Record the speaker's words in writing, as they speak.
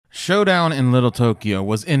Showdown in Little Tokyo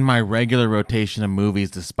was in my regular rotation of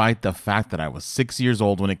movies despite the fact that I was 6 years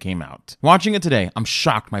old when it came out. Watching it today, I'm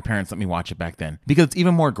shocked my parents let me watch it back then, because it's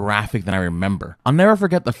even more graphic than I remember. I'll never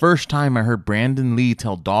forget the first time I heard Brandon Lee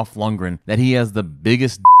tell Dolph Lundgren that he has the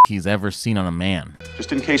biggest he's ever seen on a man.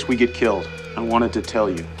 Just in case we get killed, I wanted to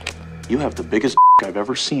tell you, you have the biggest I've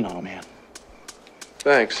ever seen on a man.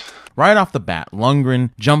 Thanks. Right off the bat,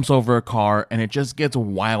 Lundgren jumps over a car and it just gets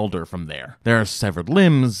wilder from there. There are severed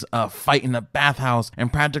limbs, a fight in a bathhouse,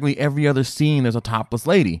 and practically every other scene there's a topless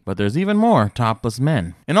lady, but there's even more topless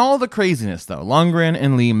men. In all of the craziness though, Lundgren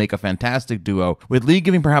and Lee make a fantastic duo, with Lee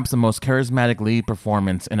giving perhaps the most charismatic lead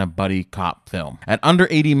performance in a buddy cop film. At under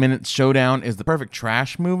 80 minutes, Showdown is the perfect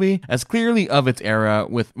trash movie, as clearly of its era,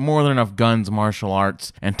 with more than enough guns, martial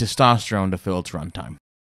arts, and testosterone to fill its runtime.